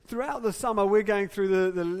Throughout the summer, we're going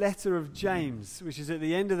through the letter of James, which is at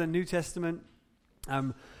the end of the New Testament,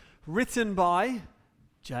 written by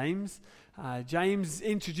James. James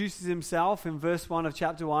introduces himself in verse 1 of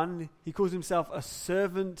chapter 1. He calls himself a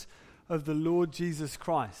servant of the Lord Jesus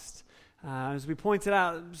Christ. As we pointed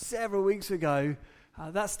out several weeks ago,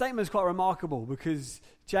 that statement is quite remarkable because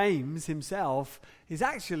James himself is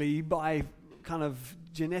actually, by kind of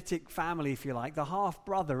genetic family, if you like, the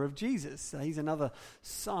half-brother of Jesus. He's another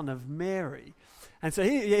son of Mary. And so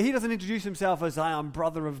he doesn't introduce himself as, I am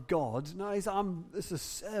brother of God. No, I'm a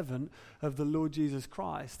servant of the Lord Jesus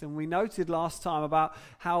Christ. And we noted last time about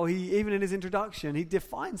how he, even in his introduction, he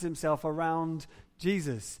defines himself around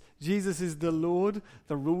Jesus. Jesus is the Lord,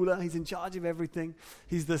 the ruler. He's in charge of everything.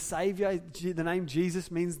 He's the Savior. The name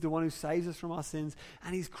Jesus means the one who saves us from our sins.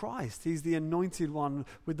 And he's Christ. He's the anointed one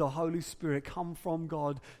with the Holy Spirit come from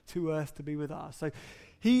God to earth to be with us. So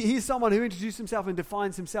he's someone who introduced himself and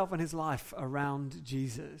defines himself and his life around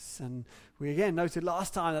Jesus. And we again noted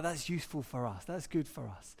last time that that's useful for us. That's good for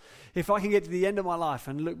us. If I can get to the end of my life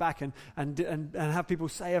and look back and have people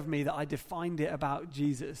say of me that I defined it about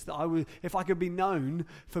Jesus, that if I could be known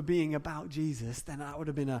for being about Jesus, then that would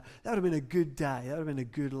have been a good day. That would have been a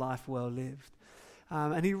good life well lived.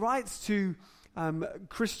 And he writes to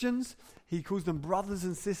Christians. He calls them brothers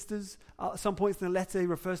and sisters. At some points in the letter, he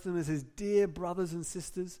refers to them as his dear brothers and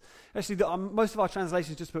sisters. Actually, most of our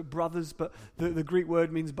translations just put brothers, but the Greek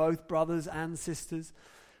word means both brothers and sisters.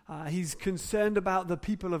 He's concerned about the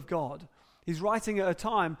people of God. He's writing at a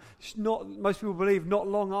time, most people believe, not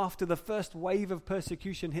long after the first wave of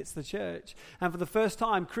persecution hits the church. And for the first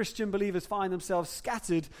time, Christian believers find themselves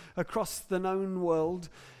scattered across the known world.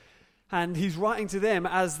 And he's writing to them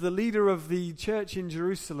as the leader of the church in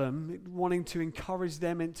Jerusalem, wanting to encourage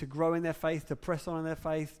them to grow in their faith, to press on in their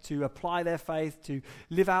faith, to apply their faith, to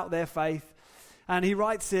live out their faith. And he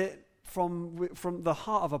writes it from the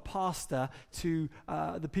heart of a pastor to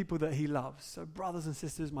the people that he loves. So brothers and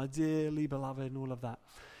sisters, my dearly beloved, and all of that.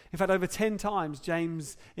 In fact, over 10 times,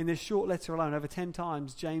 James, in this short letter alone, over 10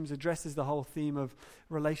 times, James addresses the whole theme of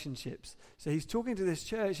relationships. So he's talking to this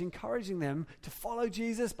church, encouraging them to follow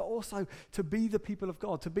Jesus, but also to be the people of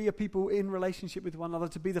God, to be a people in relationship with one another,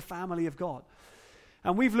 to be the family of God.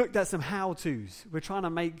 And we've looked at some how-tos. We're trying to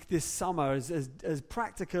make this summer as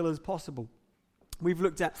practical as possible. We've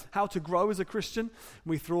looked at how to grow as a Christian.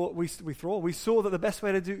 We saw that the best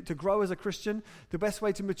way to grow as a Christian, the best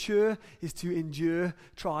way to mature is to endure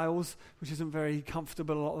trials, which isn't very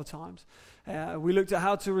comfortable a lot of the times. We looked at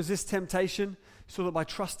how to resist temptation, so that by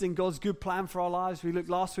trusting God's good plan for our lives. We looked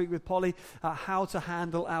last week with Polly at how to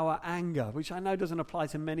handle our anger, which I know doesn't apply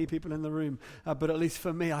to many people in the room, but at least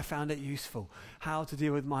for me, I found it useful, how to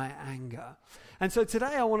deal with my anger. And so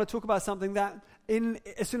today I want to talk about something that,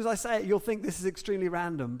 as soon as I say it, you'll think this is extremely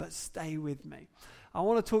random, but stay with me. I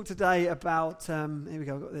want to talk today about, here we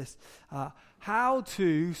go, I've got this, how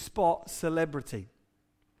to spot celebrity.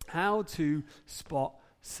 How to spot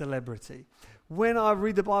celebrity. When I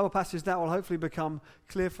read the Bible passage, that will hopefully become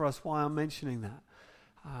clear for us why I'm mentioning that.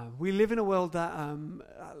 We live in a world that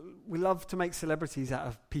we love to make celebrities out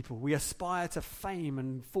of people. We aspire to fame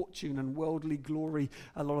and fortune and worldly glory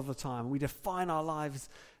a lot of the time. We define our lives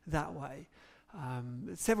that way.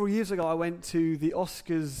 Several years ago, I went to the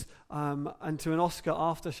Oscars and to an Oscar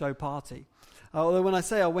after-show party. Although when I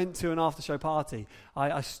say I went to an after-show party,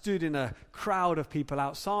 I stood in a crowd of people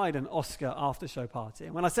outside an Oscar after-show party.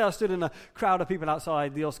 And when I say I stood in a crowd of people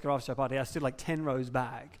outside the Oscar after-show party, I stood like 10 rows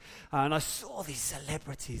back. And I saw these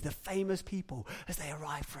celebrities, the famous people, as they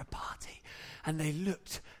arrived for a party. And they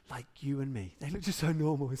looked like you and me. They looked just so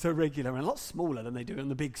normal and so regular and a lot smaller than they do on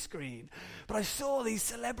the big screen. But I saw these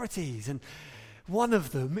celebrities, and one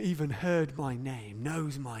of them even heard my name,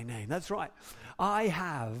 knows my name. That's right. I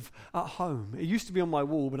have at home, it used to be on my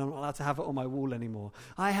wall, but I'm not allowed to have it on my wall anymore.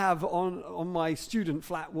 I have on my student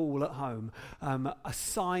flat wall at home a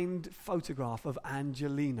signed photograph of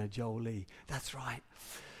Angelina Jolie. That's right.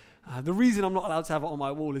 The reason I'm not allowed to have it on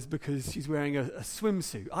my wall is because she's wearing a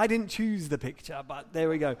swimsuit. I didn't choose the picture, but there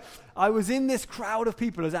we go. I was in this crowd of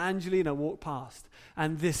people as Angelina walked past,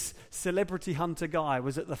 and this celebrity hunter guy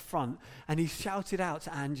was at the front, and he shouted out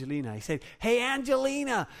to Angelina. He said, "Hey,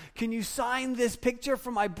 Angelina, can you sign this picture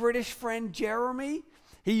for my British friend Jeremy?"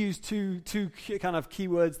 He used two kind of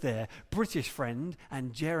keywords there, British friend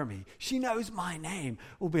and Jeremy. She knows my name,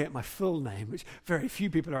 albeit my full name, which very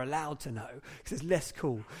few people are allowed to know because it's less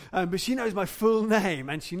cool. But she knows my full name,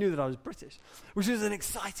 and she knew that I was British, which was an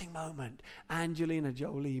exciting moment. Angelina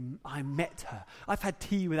Jolie, I met her. I've had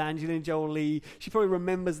tea with Angelina Jolie. She probably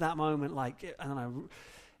remembers that moment like, I don't know,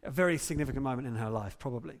 a very significant moment in her life,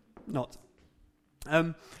 probably. Not.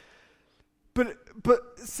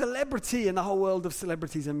 But celebrity and the whole world of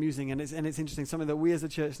celebrities are amusing, and it's interesting, something that we as a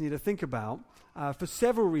church need to think about for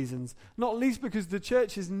several reasons. Not least because the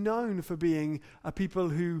church is known for being a people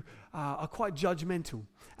who are quite judgmental,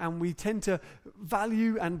 and we tend to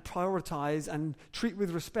value and prioritize and treat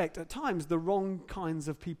with respect at times the wrong kinds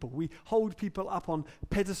of people. We hold people up on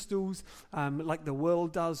pedestals like the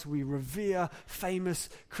world does. We revere famous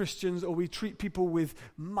Christians, or we treat people with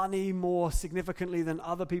money more significantly than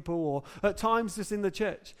other people, or at times just in the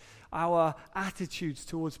church, our attitudes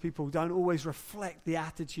towards people don't always reflect the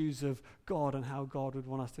attitudes of God and how God would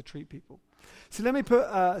want us to treat people. So let me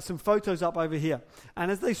put some photos up over here. And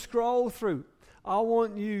as they scroll through, I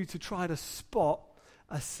want you to try to spot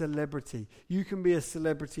a celebrity. You can be a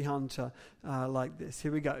celebrity hunter like this.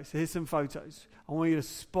 Here we go. So here's some photos. I want you to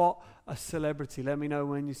spot a celebrity. Let me know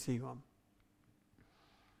when you see one.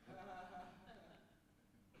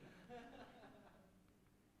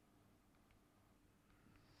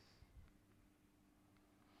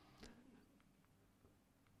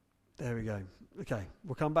 There we go. Okay,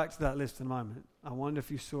 we'll come back to that list in a moment. I wonder if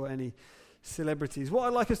you saw any celebrities. What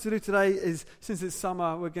I'd like us to do today is, since it's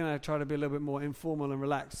summer, we're going to try to be a little bit more informal and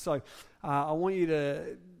relaxed. So I want you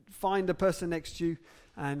to find a person next to you,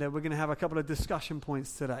 and we're going to have a couple of discussion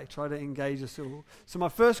points today. Try to engage us all. So my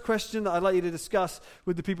first question that I'd like you to discuss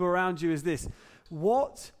with the people around you is this: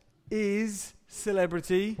 what is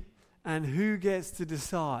celebrity, and who gets to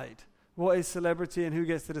decide? What is celebrity and who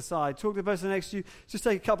gets to decide? Talk to the person next to you. Just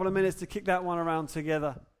take a couple of minutes to kick that one around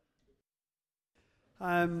together.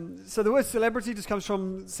 So the word celebrity just comes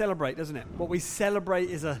from celebrate, doesn't it? What we celebrate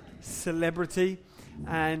is a celebrity.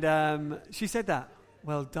 And she said that.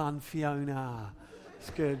 Well done, Fiona. It's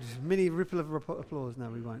good. Mini ripple of applause. No,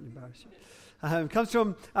 we won't embarrass you. Comes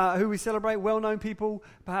from who we celebrate, well-known people,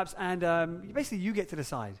 perhaps, and basically you get to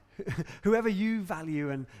decide. Whoever you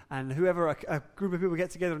value and whoever a group of people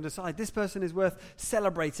get together and decide this person is worth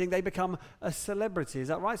celebrating, they become a celebrity. Is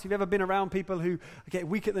that right? So you've ever been around people who get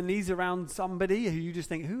weak at the knees around somebody who you just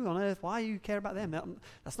think, who on earth, why you care about them?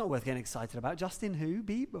 That's not worth getting excited about. Justin who?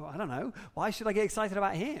 Bieber? I don't know. Why should I get excited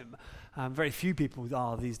about him? Very few people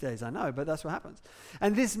are these days, I know, but that's what happens.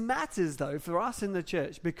 And this matters, though, for us in the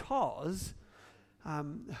church because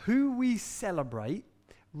who we celebrate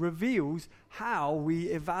reveals how we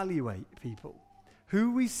evaluate people.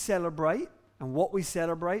 Who we celebrate and what we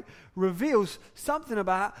celebrate reveals something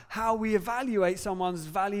about how we evaluate someone's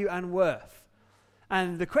value and worth.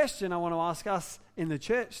 And the question I want to ask us in the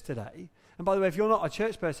church today, and by the way, if you're not a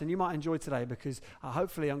church person, you might enjoy today because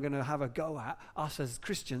hopefully I'm going to have a go at us as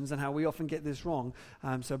Christians and how we often get this wrong.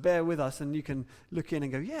 So bear with us and you can look in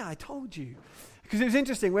and go, yeah, I told you. Because it was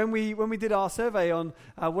interesting, when we did our survey on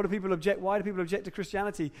why do people object to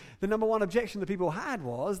Christianity, the number one objection that people had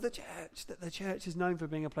was that the church is known for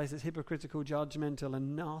being a place that's hypocritical, judgmental,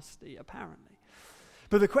 and nasty, apparently.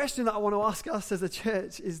 But the question that I want to ask us as a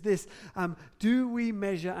church is this: do we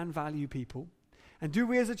measure and value people? And do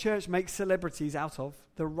we as a church make celebrities out of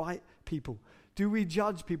the right people? Do we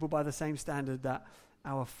judge people by the same standard that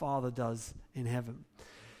our Father does in heaven?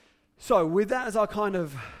 So with that as our kind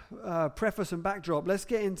of preface and backdrop, let's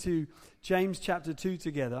get into James chapter 2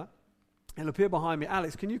 together. It'll appear behind me.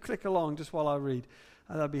 Alex, can you click along just while I read?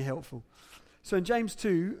 That'd be helpful. So in James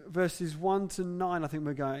 2, verses 1 to 9, I think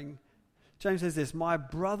we're going. James says this: "My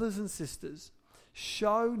brothers and sisters,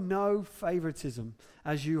 show no favoritism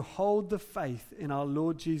as you hold the faith in our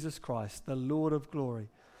Lord Jesus Christ, the Lord of glory.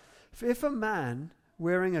 For if a man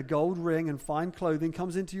wearing a gold ring and fine clothing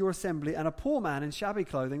comes into your assembly, and a poor man in shabby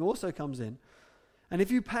clothing also comes in, and if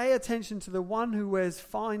you pay attention to the one who wears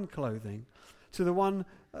fine clothing, and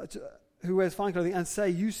say,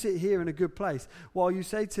 'You sit here in a good place,' while you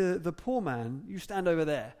say to the poor man, 'You stand over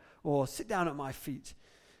there,' or 'Sit down at my feet,'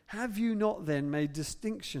 have you not then made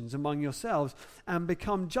distinctions among yourselves and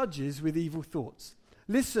become judges with evil thoughts?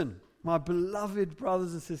 Listen, my beloved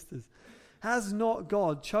brothers and sisters, has not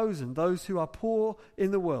God chosen those who are poor in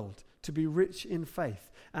the world to be rich in faith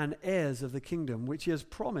and heirs of the kingdom which he has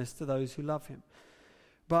promised to those who love him?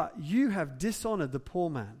 But you have dishonored the poor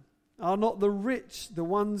man. Are not the rich the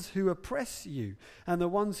ones who oppress you and the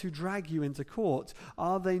ones who drag you into court?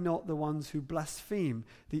 Are they not the ones who blaspheme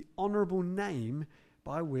the honorable name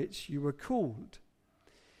by which you were called?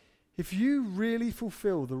 If you really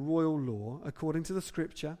fulfill the royal law according to the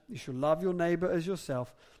scripture, you shall love your neighbor as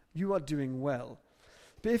yourself, you are doing well.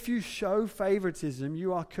 But if you show favoritism,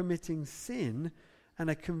 you are committing sin and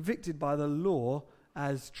are convicted by the law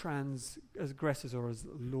as transgressors or as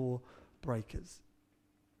law breakers."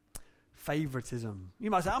 Favoritism.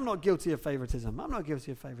 You might say, I'm not guilty of favoritism. I'm not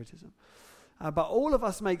guilty of favoritism. But all of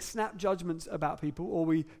us make snap judgments about people, or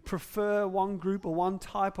we prefer one group or one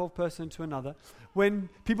type of person to another. When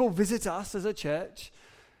people visit us as a church,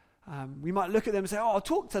 we might look at them and say, oh, I'll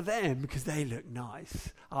talk to them because they look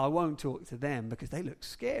nice. I won't talk to them because they look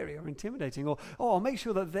scary or intimidating. Or, oh, I'll make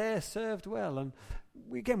sure that they're served well. And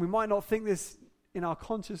we might not think this in our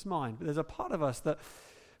conscious mind, but there's a part of us that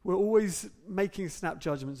we're always making snap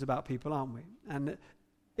judgments about people, aren't we? And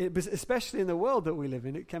especially in the world that we live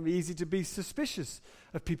in, it can be easy to be suspicious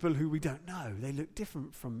of people who we don't know. They look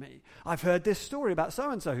different from me. I've heard this story about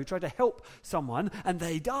so-and-so who tried to help someone and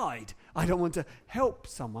they died. I don't want to help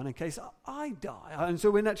someone in case I die. And so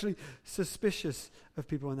we're naturally suspicious of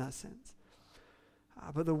people in that sense.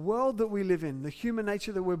 But the world that we live in, the human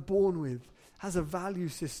nature that we're born with, has a value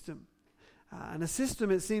system. And a system,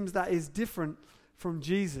 it seems, that is different from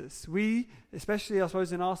Jesus. We, especially I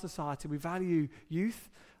suppose in our society, we value youth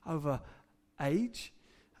over age,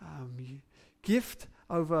 gift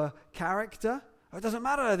over character. It doesn't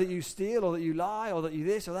matter that you steal or that you lie or that you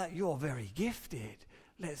this or that. You're very gifted.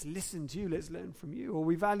 Let's listen to you. Let's learn from you. Or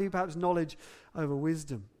we value perhaps knowledge over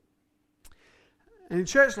wisdom. And in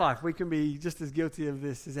church life, we can be just as guilty of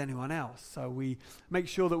this as anyone else. So we make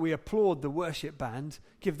sure that we applaud the worship band,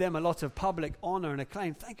 give them a lot of public honor and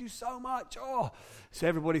acclaim. Thank you so much. Oh, so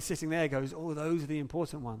everybody sitting there goes, oh, those are the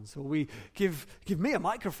important ones. Or we give me a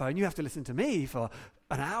microphone. You have to listen to me for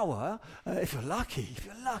an hour if you're lucky.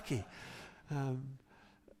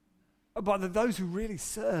 But those who really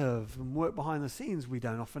serve and work behind the scenes, we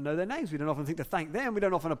don't often know their names. We don't often think to thank them. We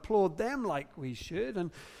don't often applaud them like we should.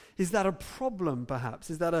 And is that a problem, perhaps?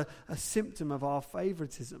 Is that a symptom of our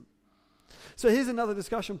favoritism? So here's another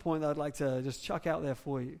discussion point that I'd like to just chuck out there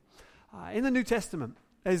for you. In the New Testament,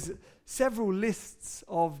 there's several lists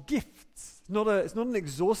of gifts. It's not an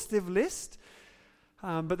exhaustive list,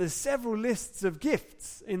 but there's several lists of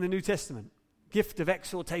gifts in the New Testament. Gift of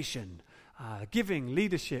exhortation, giving,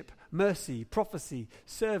 leadership, mercy, prophecy,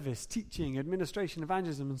 service, teaching, administration,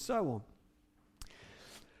 evangelism, and so on.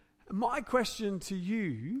 My question to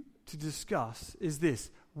you to discuss is this: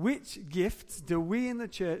 which gifts do we in the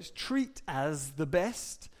church treat as the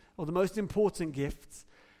best or the most important gifts?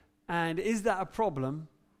 And is that a problem?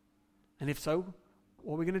 And if so,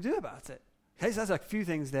 what are we going to do about it? Okay, so there's a few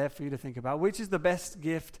things there for you to think about. Which is the best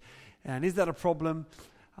gift? And is that a problem?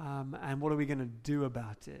 And what are we going to do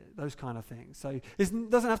about it? Those kind of things. So it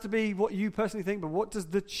doesn't have to be what you personally think, but what does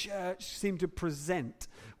the church seem to present?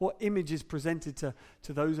 What image is presented to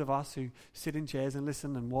those of us who sit in chairs and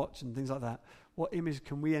listen and watch and things like that? What image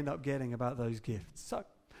can we end up getting about those gifts? So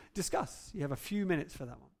discuss. You have a few minutes for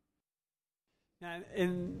that one. Now,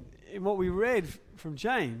 in what we read from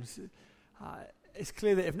James, it's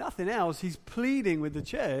clear that if nothing else, he's pleading with the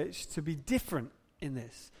church to be different in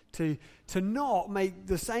this, to not make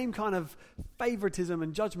the same kind of favoritism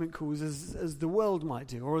and judgment calls as the world might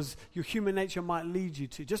do, or as your human nature might lead you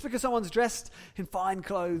to. Just because someone's dressed in fine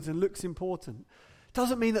clothes and looks important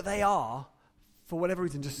doesn't mean that they are, for whatever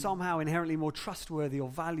reason, just somehow inherently more trustworthy or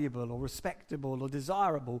valuable or respectable or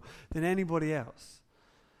desirable than anybody else.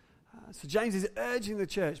 So James is urging the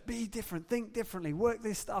church, be different, think differently, work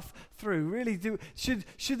this stuff through, really do. Should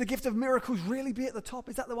the gift of miracles really be at the top?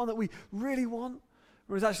 Is that the one that we really want?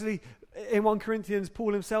 Or is actually, in 1 Corinthians,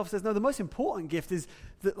 Paul himself says, no, the most important gift is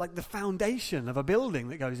the foundation of a building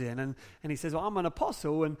that goes in. And he says, well, I'm an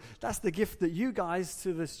apostle, and that's the gift that you guys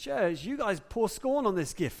to this church, you guys pour scorn on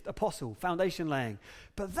this gift, apostle, foundation laying.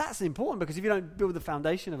 But that's important, because if you don't build the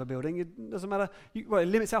foundation of a building, it doesn't matter. It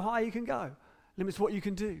limits how high you can go, limits what you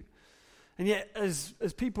can do. And yet, as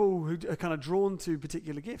people who are kind of drawn to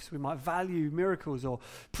particular gifts, we might value miracles or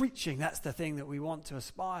preaching. That's the thing that we want to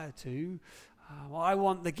aspire to. I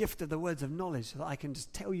want the gift of the words of knowledge so that I can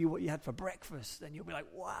just tell you what you had for breakfast. And you'll be like,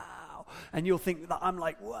 wow. And you'll think that I'm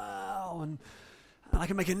like, wow. And I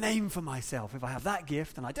can make a name for myself if I have that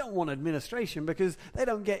gift. And I don't want administration because they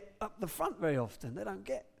don't get up the front very often. They don't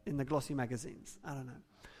get in the glossy magazines. I don't know.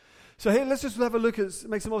 So here, let's just have a look at,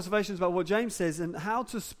 make some observations about what James says and how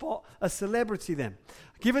to spot a celebrity then.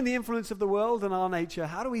 Given the influence of the world and our nature,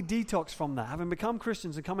 how do we detox from that? Having become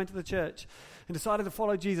Christians and come into the church and decided to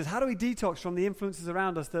follow Jesus, how do we detox from the influences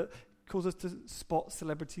around us that cause us to spot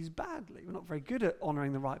celebrities badly? We're not very good at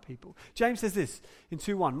honoring the right people. James says this in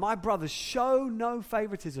 2:1, my brothers, show no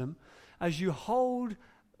favoritism as you hold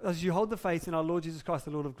the faith in our Lord Jesus Christ,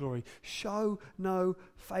 the Lord of glory. Show no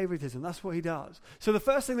favoritism. That's what he does. So the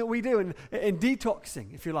first thing that we do in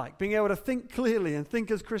detoxing, if you like, being able to think clearly and think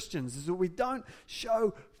as Christians, is that we don't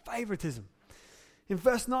show favoritism. In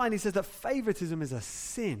verse 9, he says that favoritism is a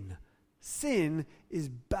sin. Sin is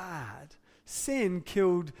bad. Sin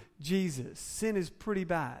killed Jesus. Sin is pretty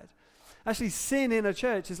bad. Actually, sin in a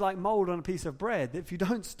church is like mold on a piece of bread. If you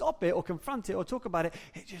don't stop it or confront it or talk about it,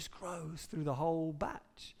 it just grows through the whole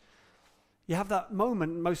batch. You have that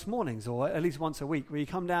moment most mornings, or at least once a week, where you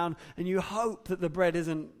come down and you hope that the bread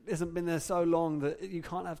isn't been there so long that you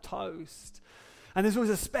can't have toast. And there's always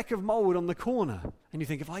a speck of mold on the corner. And you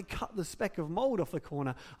think, if I cut the speck of mold off the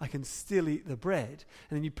corner, I can still eat the bread.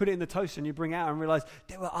 And then you put it in the toaster and you bring it out and realize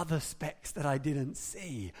there were other specks that I didn't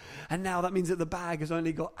see. And now that means that the bag has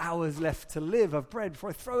only got hours left to live of bread before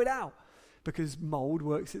I throw it out. Because mold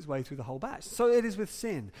works its way through the whole batch. So it is with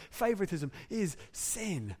sin. Favoritism is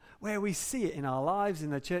sin. Where we see it in our lives, in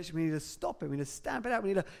the church, we need to stop it. We need to stamp it out. We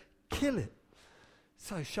need to kill it.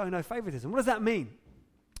 So show no favoritism. What does that mean?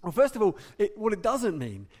 Well, first of all, what it doesn't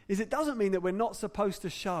mean is it doesn't mean that we're not supposed to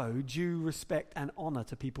show due respect and honor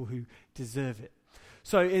to people who deserve it.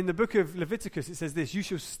 So in the book of Leviticus, it says this: you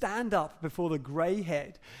shall stand up before the grey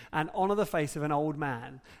head and honor the face of an old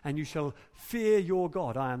man, and you shall fear your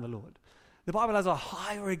God. I am the Lord. The Bible has a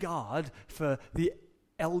high regard for the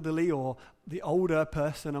elderly or the older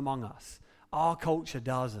person among us. Our culture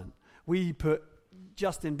doesn't. We put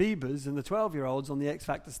Justin Bieber's and the 12-year-olds on the X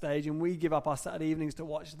Factor stage, and we give up our Saturday evenings to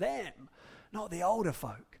watch them, not the older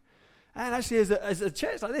folk. And actually, as a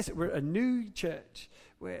church like this, we're a new church.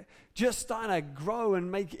 We're just starting to grow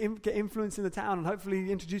and get influence in the town and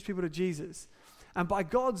hopefully introduce people to Jesus. And by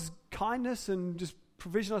God's kindness and just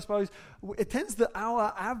provision, I suppose, it tends that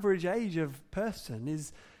our average age of person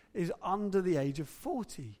is under the age of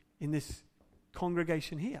 40 in this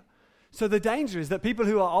congregation here. So the danger is that people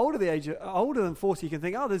who are older than 40 can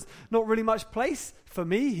think, oh, there's not really much place for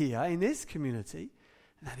me here in this community.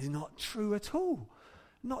 And that is not true at all.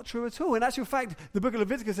 Not true at all. In actual fact, the book of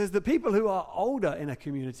Leviticus says that people who are older in a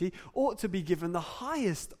community ought to be given the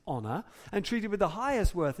highest honor and treated with the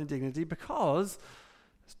highest worth and dignity, because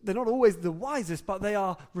they're not always the wisest, but they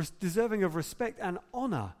are deserving of respect and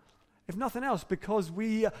honor. If nothing else, because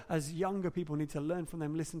we as younger people need to learn from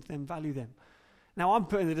them, listen to them, value them. Now, I'm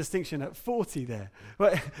putting the distinction at 40 there.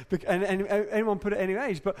 And anyone put it at any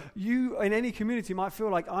age. But you, in any community, might feel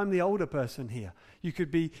like I'm the older person here. You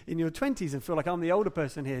could be in your 20s and feel like I'm the older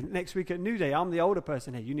person here. Next week at New Day, I'm the older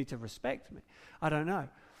person here. You need to respect me. I don't know.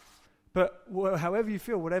 But however you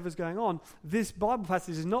feel, whatever's going on, this Bible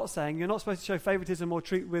passage is not saying you're not supposed to show favoritism or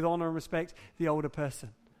treat with honor and respect the older person.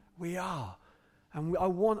 We are. And I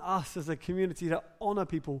want us as a community to honor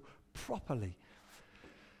people properly.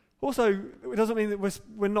 Also, it doesn't mean that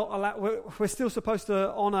we're not allowed. We're still supposed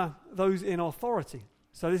to honor those in authority.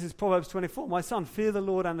 So this is Proverbs 24. My son, fear the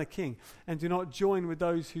Lord and the king, and do not join with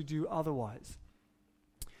those who do otherwise.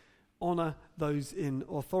 Honor those in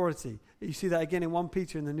authority. You see that again in 1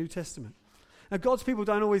 Peter in the New Testament. Now, God's people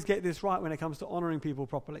don't always get this right when it comes to honoring people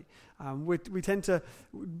properly. We tend to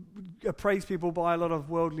appraise people by a lot of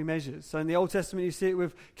worldly measures. So in the Old Testament, you see it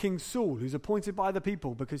with King Saul, who's appointed by the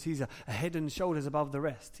people because he's a head and shoulders above the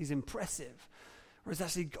rest. He's impressive. Whereas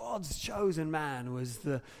actually God's chosen man was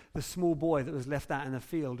the small boy that was left out in the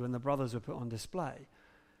field when the brothers were put on display.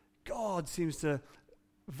 God seems to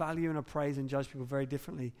value and appraise and judge people very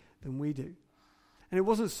differently than we do. And it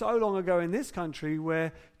wasn't so long ago in this country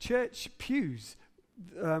where church pews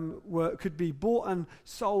could be bought and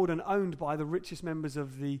sold and owned by the richest members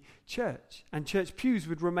of the church. And church pews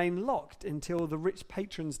would remain locked until the rich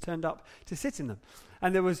patrons turned up to sit in them.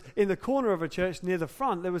 And there was, in the corner of a church near the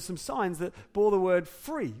front, there were some signs that bore the word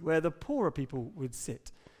free, where the poorer people would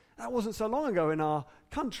sit. That wasn't so long ago in our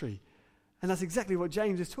country. And that's exactly what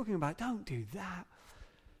James is talking about. Don't do that.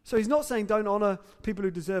 So he's not saying don't honor people who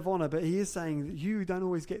deserve honor, but he is saying that you don't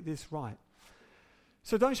always get this right.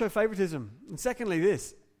 So don't show favoritism. And secondly,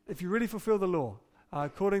 this: if you really fulfill the law,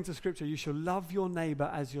 according to Scripture, you shall love your neighbor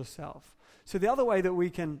as yourself. So the other way that we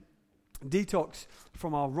can detox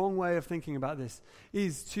from our wrong way of thinking about this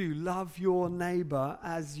is to love your neighbor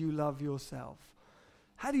as you love yourself.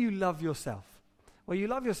 How do you love yourself? Well, you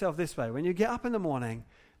love yourself this way. When you get up in the morning,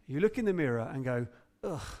 you look in the mirror and go,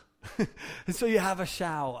 ugh. And so you have a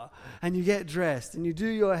shower and you get dressed and you do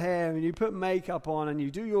your hair and you put makeup on and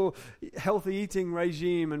you do your healthy eating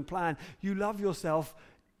regime and plan. You love yourself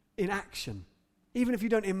in action. Even if you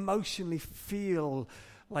don't emotionally feel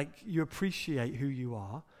like you appreciate who you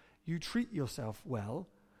are, you treat yourself well.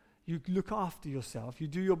 You look after yourself. You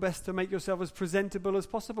do your best to make yourself as presentable as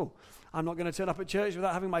possible. I'm not going to turn up at church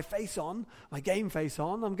without having my face on, my game face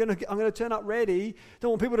on. I'm going to turn up ready.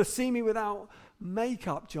 Don't want people to see me without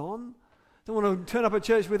makeup, John. Don't want to turn up at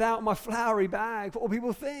church without my flowery bag. What will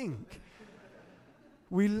people think?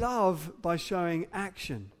 We love by showing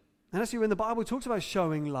action. And actually, when the Bible talks about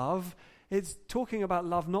showing love, it's talking about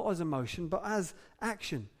love not as emotion, but as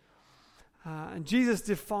action. And Jesus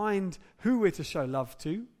defined who we're to show love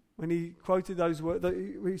to when he quoted those words.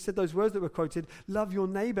 He said those words that were quoted, love your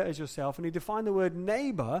neighbor as yourself. And he defined the word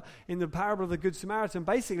neighbor in the parable of the Good Samaritan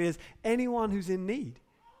basically as anyone who's in need.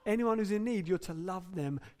 Anyone who's in need, you're to love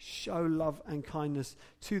them, show love and kindness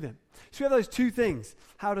to them. So we have those two things,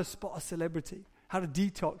 how to spot a celebrity, how to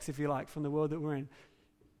detox, if you like, from the world that we're in.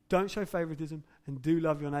 Don't show favoritism and do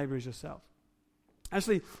love your neighbor as yourself.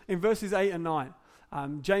 Actually, in verses 8 and 9,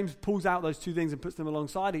 James pulls out those two things and puts them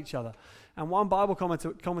alongside each other. And one Bible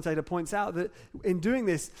commentator points out that in doing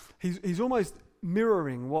this, he's almost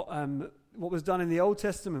mirroring what was done in the Old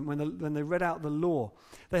Testament when they read out the law.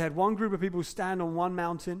 They had one group of people stand on one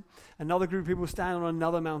mountain, another group of people stand on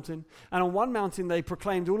another mountain, and on one mountain they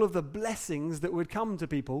proclaimed all of the blessings that would come to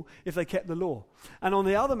people if they kept the law. And on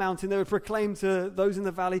the other mountain they would proclaim to those in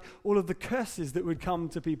the valley all of the curses that would come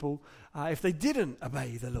to people if they didn't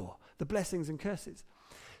obey the law, the blessings and curses.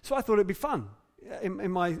 So I thought it'd be fun. In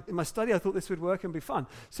my study, I thought this would work and be fun.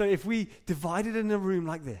 So if we divided in a room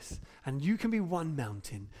like this, and you can be one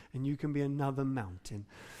mountain, and you can be another mountain,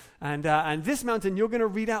 and this mountain, you're going to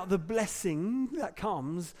read out the blessing that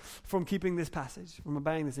comes from keeping this passage, from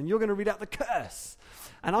obeying this, and you're going to read out the curse,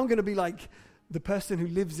 and I'm going to be like the person who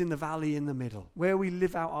lives in the valley in the middle. Where we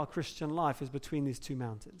live out our Christian life is between these two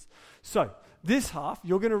mountains. So this half,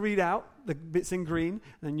 you're going to read out the bits in green,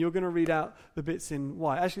 and then you're going to read out the bits in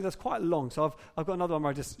white. Actually, that's quite long, so I've got another one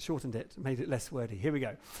where I just shortened it, made it less wordy. Here we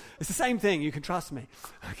go. It's the same thing. You can trust me.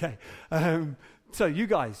 Okay. So you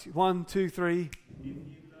guys, 1, 2, 3.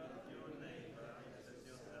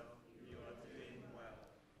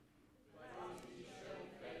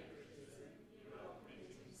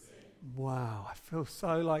 Wow, I feel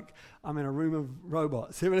so like I'm in a room of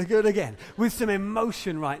robots. Here we go again, with some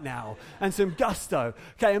emotion right now and some gusto.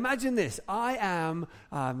 Okay, imagine this. I am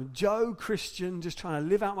Joe Christian, just trying to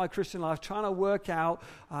live out my Christian life, trying to work out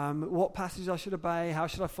what passages I should obey, how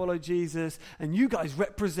should I follow Jesus, and you guys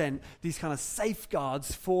represent these kind of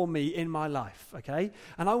safeguards for me in my life, okay?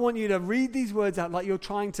 And I want you to read these words out like you're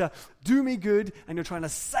trying to do me good and you're trying to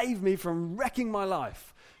save me from wrecking my life.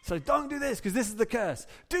 So don't do this because this is the curse.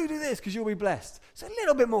 Do this because you'll be blessed. So a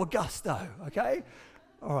little bit more gusto, okay?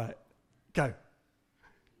 All right, go.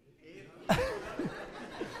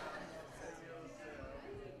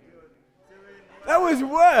 That was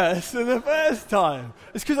worse than the first time.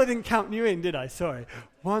 It's because I didn't count you in, did I? Sorry.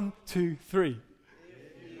 1, 2, 3.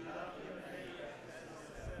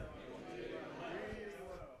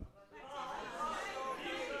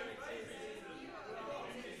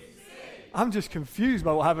 I'm just confused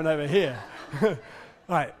by what happened over here. All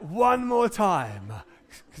right, one more time.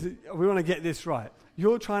 We want to get this right.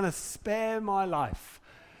 You're trying to spare my life.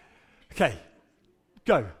 Okay,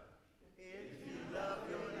 go. If you love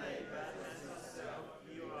your neighbor as yourself,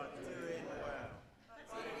 you are doing well.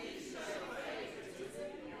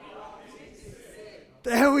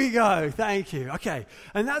 There we go. Thank you. Okay.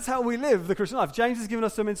 And that's how we live the Christian life. James has given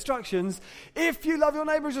us some instructions. If you love your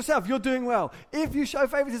neighbor as yourself, you're doing well. If you show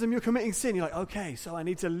favoritism, you're committing sin. You're like, okay, so I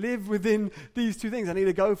need to live within these two things. I need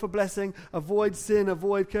to go for blessing, avoid sin,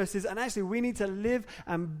 avoid curses. And actually, we need to live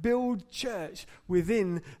and build church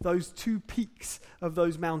within those two peaks of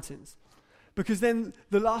those mountains. Because then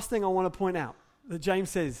the last thing I want to point out that James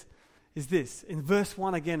says is this, in verse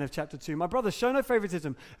 1 again of chapter 2. My brothers, show no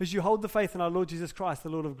favoritism as you hold the faith in our Lord Jesus Christ, the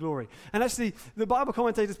Lord of glory. And actually, the Bible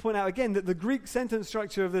commentators point out again that the Greek sentence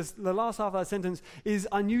structure of this, the last half of that sentence, is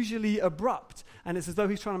unusually abrupt. And it's as though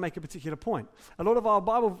he's trying to make a particular point. A lot of our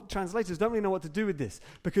Bible translators don't really know what to do with this.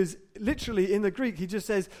 Because literally in the Greek, he just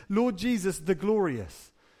says, Lord Jesus, the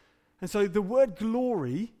glorious. And so the word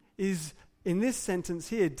glory is, in this sentence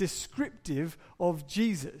here, descriptive of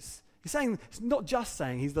Jesus. He's saying, it's not just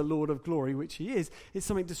saying he's the Lord of glory, which he is, it's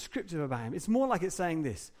something descriptive about him. It's more like it's saying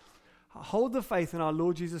this: hold the faith in our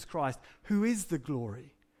Lord Jesus Christ, who is the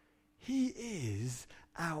glory. He is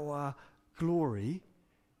our glory.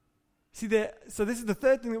 See, so this is the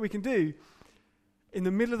third thing that we can do in the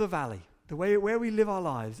middle of the valley. The way where we live our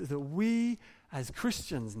lives is that we, as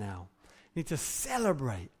Christians now, need to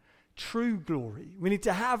celebrate true glory. We need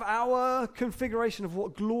to have our configuration of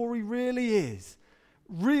what glory really is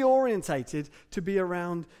reorientated to be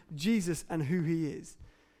around Jesus and who he is.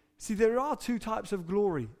 See, there are two types of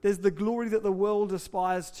glory. There's the glory that the world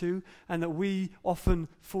aspires to and that we often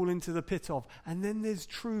fall into the pit of. And then there's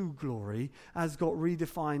true glory as got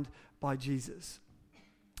redefined by Jesus.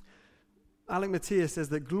 Alec Matthias says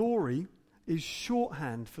that glory is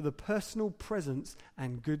shorthand for the personal presence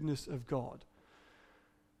and goodness of God.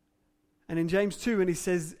 And in James 2, and he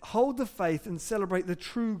says, hold the faith and celebrate the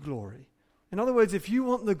true glory. In other words, if you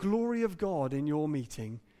want the glory of God in your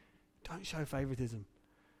meeting, Don't show favoritism.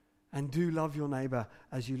 And do love your neighbor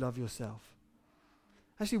as you love yourself.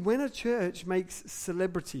 Actually, when a church makes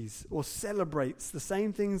celebrities or celebrates the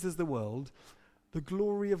same things as the world, the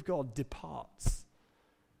glory of God departs.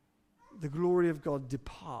 The glory of God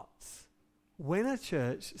departs. When a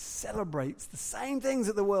church celebrates the same things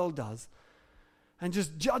that the world does and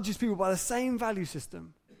just judges people by the same value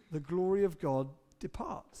system, the glory of God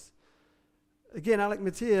departs. Again, Alec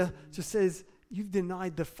Motyer just says, you've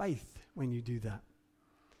denied the faith when you do that.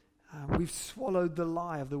 We've swallowed the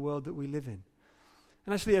lie of the world that we live in.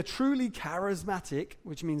 And actually, a truly charismatic,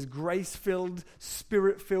 which means grace-filled,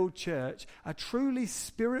 spirit-filled church, a truly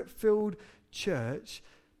spirit-filled church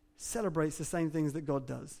celebrates the same things that God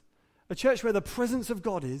does. A church where the presence of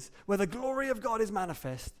God is, where the glory of God is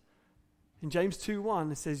manifest. In James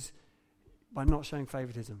 2:1, it says, by not showing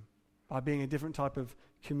favoritism, by being a different type of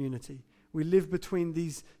community. We live between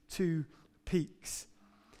these two peaks.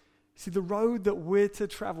 See, the road that we're to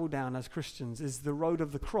travel down as Christians is the road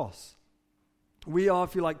of the cross. We are,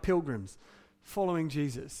 if you like, pilgrims following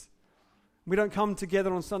Jesus. We don't come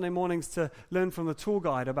together on Sunday mornings to learn from the tour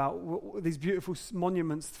guide about these beautiful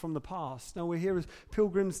monuments from the past. No, we're here as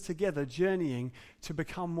pilgrims together, journeying to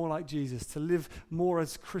become more like Jesus, to live more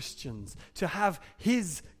as Christians, to have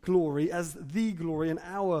his glory as the glory and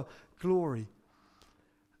our glory.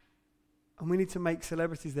 And we need to make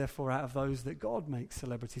celebrities, therefore, out of those that God makes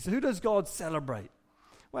celebrities. So who does God celebrate?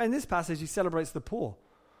 Well, in this passage, he celebrates the poor.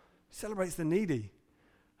 He celebrates the needy.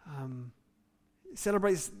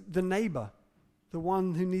 Celebrates the neighbor, the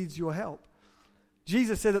one who needs your help.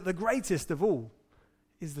 Jesus said that the greatest of all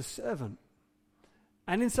is the servant.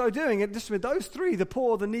 And in so doing, just with those three, the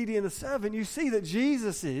poor, the needy, and the servant, you see that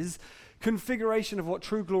Jesus' configuration of what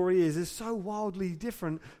true glory is so wildly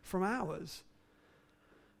different from ours.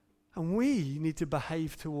 And we need to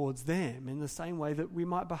behave towards them in the same way that we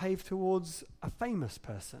might behave towards a famous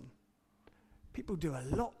person. People do a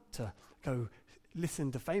lot to go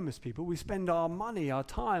listen to famous people. We spend our money, our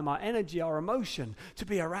time, our energy, our emotion to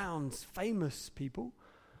be around famous people.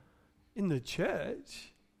 In the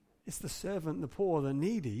church, it's the servant, the poor, the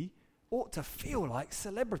needy ought to feel like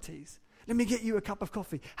celebrities. Let me get you a cup of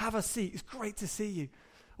coffee. Have a seat. It's great to see you.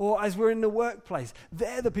 Or as we're in the workplace,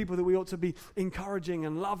 they're the people that we ought to be encouraging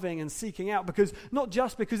and loving and seeking out, because not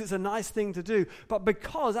just because it's a nice thing to do, but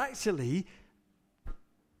because actually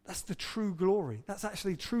that's the true glory. That's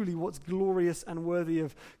actually truly what's glorious and worthy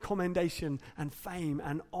of commendation and fame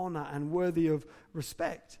and honor and worthy of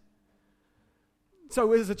respect.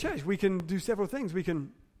 So as a church, we can do several things. We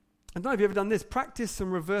can, I don't know if you've ever done this, practice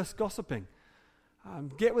some reverse gossiping.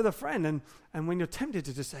 Get with a friend and when you're tempted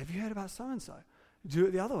to just say, have you heard about so-and-so? Do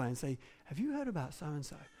it the other way and say, have you heard about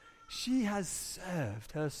so-and-so? She has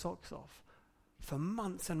served her socks off for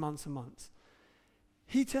months and months and months.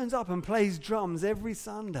 He turns up and plays drums every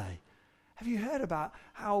Sunday. Have you heard about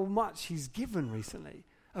how much he's given recently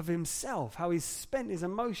of himself, how he's spent his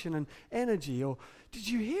emotion and energy? Or did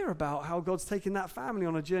you hear about how God's taken that family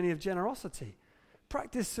on a journey of generosity?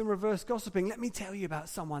 Practice some reverse gossiping. Let me tell you about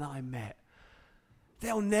someone I met.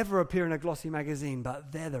 They'll never appear in a glossy magazine,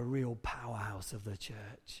 but they're the real powerhouse of the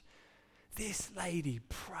church. This lady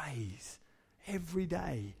prays every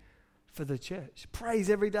day for the church, prays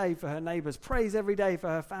every day for her neighbors, prays every day for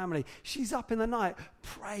her family. She's up in the night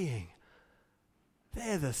praying.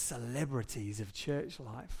 They're the celebrities of church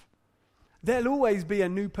life. There'll always be a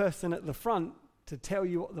new person at the front to tell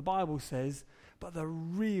you what the Bible says, but the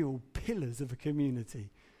real pillars of a community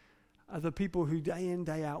are the people who day in,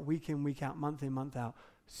 day out, week in, week out, month in, month out,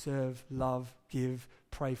 serve, love, give,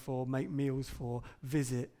 pray for, make meals for,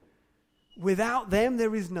 visit. Without them,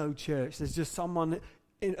 there is no church. There's just someone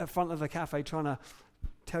in front of the cafe trying to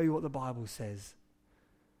tell you what the Bible says.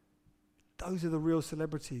 Those are the real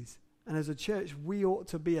celebrities. And as a church, we ought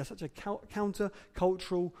to be such a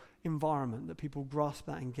counter-cultural environment that people grasp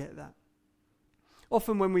that and get that.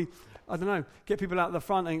 Often when we, get people out the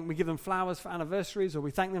front and we give them flowers for anniversaries or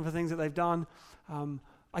we thank them for things that they've done,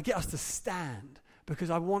 I get us to stand because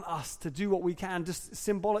I want us to do what we can, just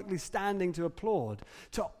symbolically standing to applaud,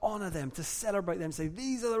 to honor them, to celebrate them, say,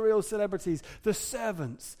 these are the real celebrities, the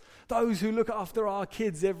servants, those who look after our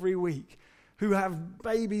kids every week, who have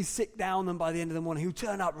babies sick down them by the end of the morning, who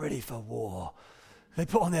turn up ready for war. They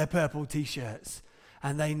put on their purple T-shirts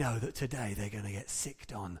and they know that today they're going to get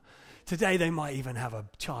sicked on. Today they might even have a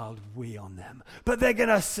child wee on them. But they're going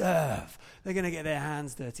to serve. They're going to get their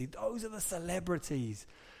hands dirty. Those are the celebrities.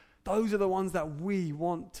 Those are the ones that we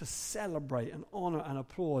want to celebrate and honor and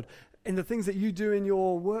applaud. in the things that you do in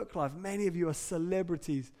your work life. Many of you are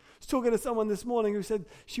celebrities. I was talking to someone this morning who said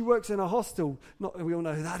she works in a hostel. Not that we all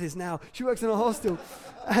know who that is now. She works in a hostel.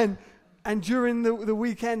 And during the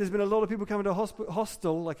weekend, there's been a lot of people coming to a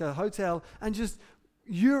hostel, like a hotel, and just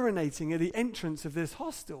urinating at the entrance of this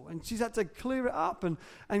hostel. And she's had to clear it up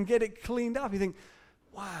and get it cleaned up. You think,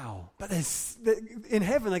 wow. But in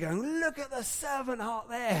heaven, they're going, look at the servant heart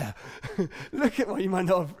there. Look at, well, you might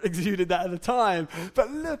not have exuded that at the time,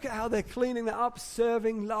 but look at how they're cleaning that up,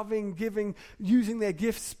 serving, loving, giving, using their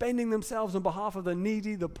gifts, spending themselves on behalf of the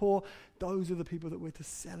needy, the poor. Those are the people that we're to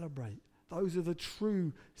celebrate. Those are the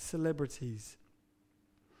true celebrities.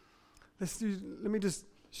 Let me just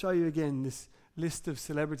show you again this list of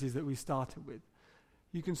celebrities that we started with.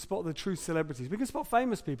 You can spot the true celebrities. We can spot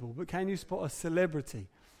famous people, but can you spot a celebrity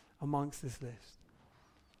amongst this list?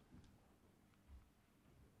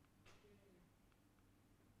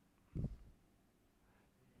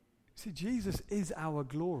 See, Jesus is our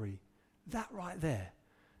glory. That right there,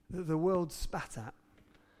 that the world spat at,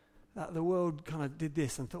 that the world kind of did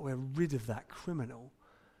this and thought we're rid of that criminal,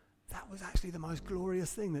 that was actually the most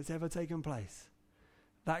glorious thing that's ever taken place.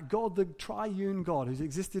 That God, the triune God, who's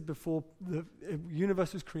existed before the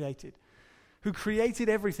universe was created, who created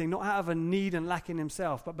everything, not out of a need and lack in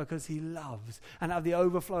himself, but because he loves, and out of the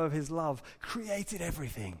overflow of his love, created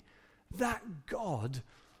everything. That God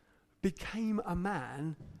became a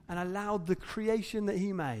man and allowed the creation that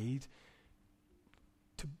he made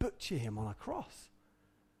to butcher him on a cross.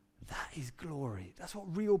 That is glory. That's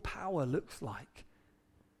what real power looks like.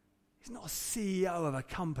 He's not a CEO of a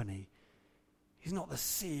company. He's not the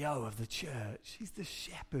CEO of the church. He's the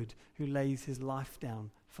shepherd who lays his life down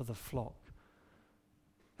for the flock.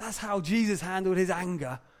 That's how Jesus handled his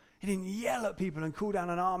anger. He didn't yell at people and call down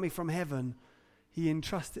an army from heaven. He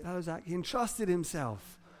entrusted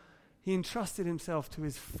himself. He entrusted himself to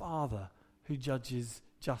his Father who judges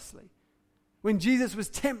justly. When Jesus was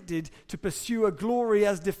tempted to pursue a glory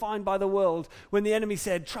as defined by the world, when the enemy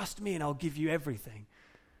said, trust me and I'll give you everything,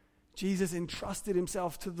 Jesus entrusted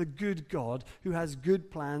himself to the good God who has good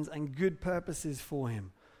plans and good purposes for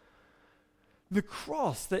him. The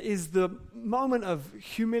cross, that is the moment of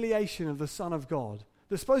humiliation of the Son of God,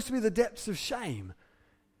 that's supposed to be the depths of shame,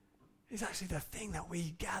 is actually the thing that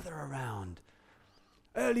we gather around.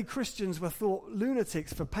 Early Christians were thought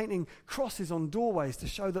lunatics for painting crosses on doorways to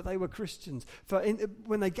show that they were Christians.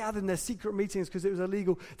 When they gathered in their secret meetings because it was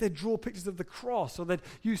illegal, they'd draw pictures of the cross, or they'd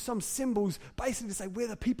use some symbols basically to say, we're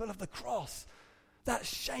the people of the cross. That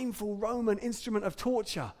shameful Roman instrument of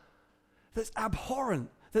torture that's abhorrent,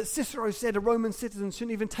 that Cicero said a Roman citizen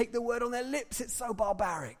shouldn't even take the word on their lips. It's so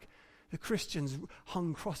barbaric. The Christians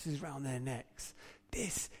hung crosses around their necks.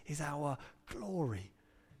 This is our glory.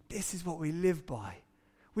 This is what we live by.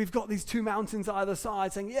 We've got these two mountains either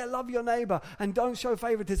side saying, yeah, love your neighbor and don't show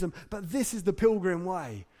favoritism. But this is the pilgrim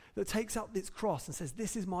way that takes up its cross and says,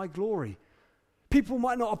 this is my glory. People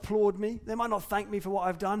might not applaud me. They might not thank me for what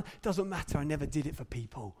I've done. Doesn't matter. I never did it for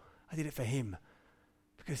people. I did it for him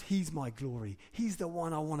because he's my glory. He's the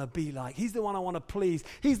one I want to be like. He's the one I want to please.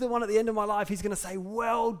 He's the one at the end of my life. He's going to say,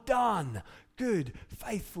 well done, good,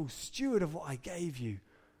 faithful steward of what I gave you.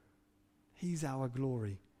 He's our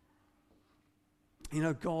glory. You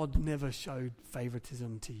know, God never showed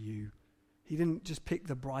favoritism to you. He didn't just pick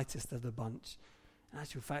the brightest of the bunch. In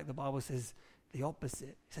actual fact, the Bible says the opposite.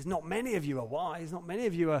 It says not many of you are wise. Not many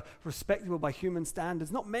of you are respectable by human standards.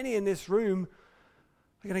 Not many in this room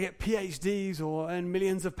are going to get PhDs or earn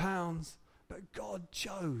millions of pounds. But God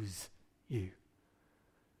chose you.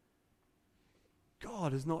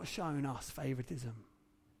 God has not shown us favoritism.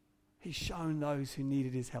 He's shown those who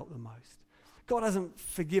needed his help the most. God hasn't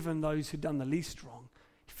forgiven those who've done the least wrong.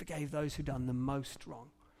 He forgave those who've done the most wrong.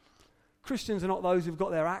 Christians are not those who've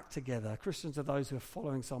got their act together. Christians are those who are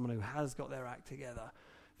following someone who has got their act together.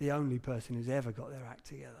 The only person who's ever got their act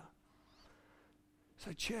together.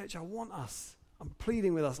 So church, I'm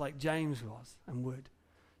pleading with us like James was and would,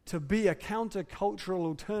 to be a counter-cultural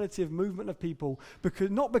alternative movement of people,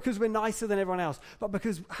 not because we're nicer than everyone else, but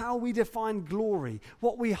because how we define glory,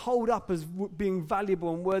 what we hold up as being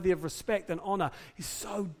valuable and worthy of respect and honor is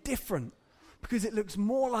so different, because it looks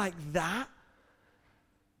more like that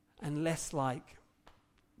and less like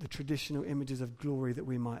the traditional images of glory that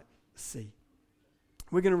we might see.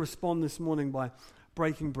 We're going to respond this morning by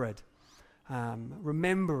breaking bread,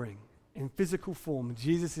 remembering in physical form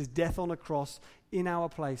Jesus' death on a cross in our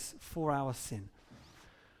place for our sin.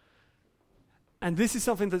 And this is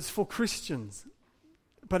something that's for Christians,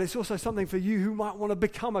 but it's also something for you who might want to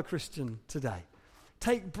become a Christian today.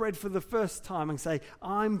 Take bread for the first time and say,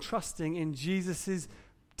 I'm trusting in Jesus'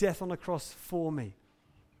 death on a cross for me.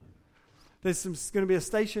 There's going to be a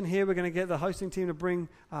station here. We're going to get the hosting team to bring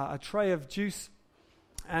a tray of juice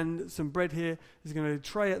and some bread here. There's going to be a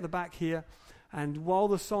tray at the back here. And while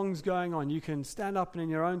the song's going on, you can stand up and in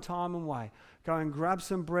your own time and way, go and grab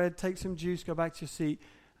some bread, take some juice, go back to your seat,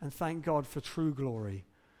 and thank God for true glory.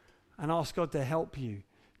 And ask God to help you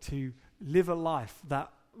to live a life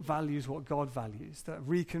that values what God values, that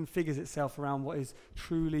reconfigures itself around what is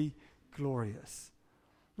truly glorious.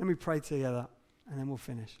 Let me pray together, and then we'll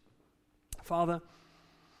finish. Father,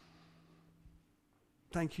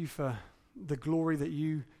 thank you for the glory that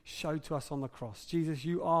you showed to us on the cross. Jesus,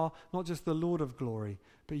 you are not just the Lord of glory,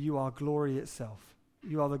 but you are glory itself.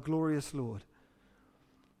 You are the glorious Lord.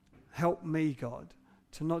 Help me, God,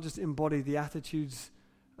 to not just embody the attitudes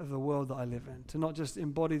of the world that I live in, to not just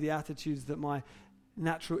embody the attitudes that my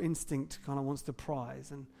natural instinct kind of wants to prize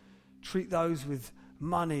and treat those with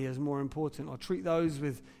money as more important or treat those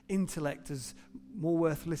with intellect as more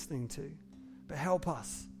worth listening to. But help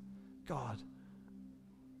us, God,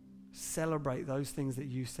 celebrate those things that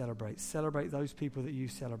you celebrate. Celebrate those people that you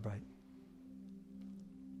celebrate.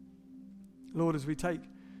 Lord, as we take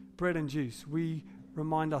bread and juice, we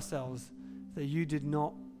remind ourselves that you did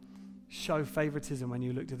not show favoritism when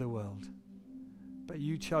you looked at the world, but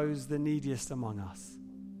you chose the neediest among us.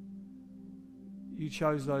 You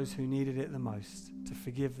chose those who needed it the most, to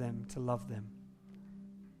forgive them, to love them.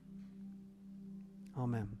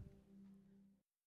 Amen.